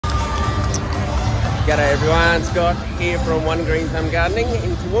G'day everyone, Scott here from One Green Thumb Gardening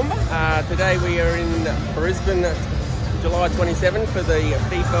in Toowoomba. Today we are in Brisbane, July 27 for the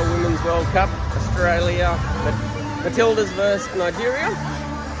FIFA Women's World Cup, Australia, Matildas versus Nigeria.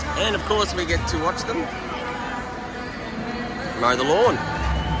 And of course we get to watch them mow the lawn.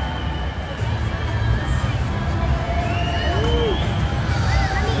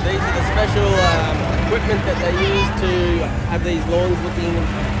 So these are the special equipment that they use to have these lawns looking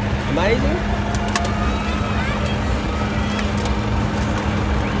amazing.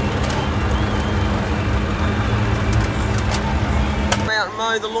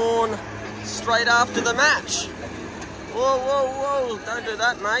 Mow the lawn straight after the match. Whoa, whoa, whoa, don't do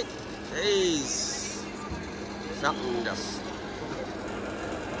that, mate. Jeez. Something just...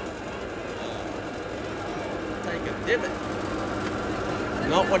 take a divot.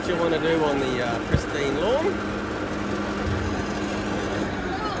 Not what you want to do on the pristine lawn.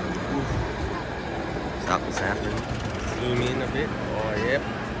 Something's happening. Zoom in a bit. Oh, yep.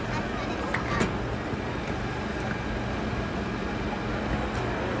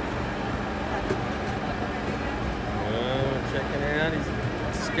 Checking out, he's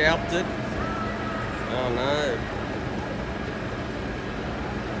scalped it. Oh no.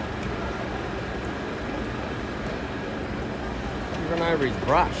 He run over his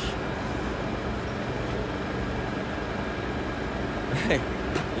brush.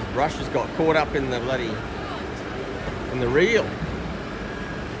 His brush has got caught up in the in the reel.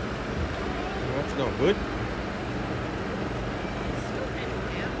 That's not good.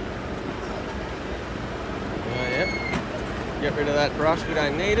 Oh, yep. Get rid of that brush, we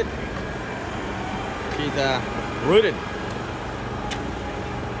don't need it. She's rooted.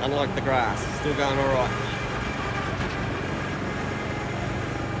 Unlike the grass, still going alright.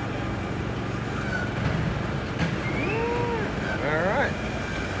 Alright.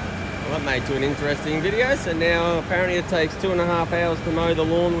 Well, that made to an interesting video. So now apparently it takes 2.5 hours to mow the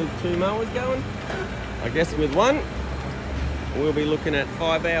lawn with 2 mowers going. I guess with one, we'll be looking at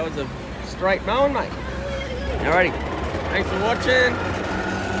 5 hours of straight mowing, mate. Alrighty. Thanks for watching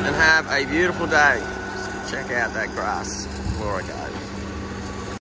and have a beautiful day. Check out that grass before I go.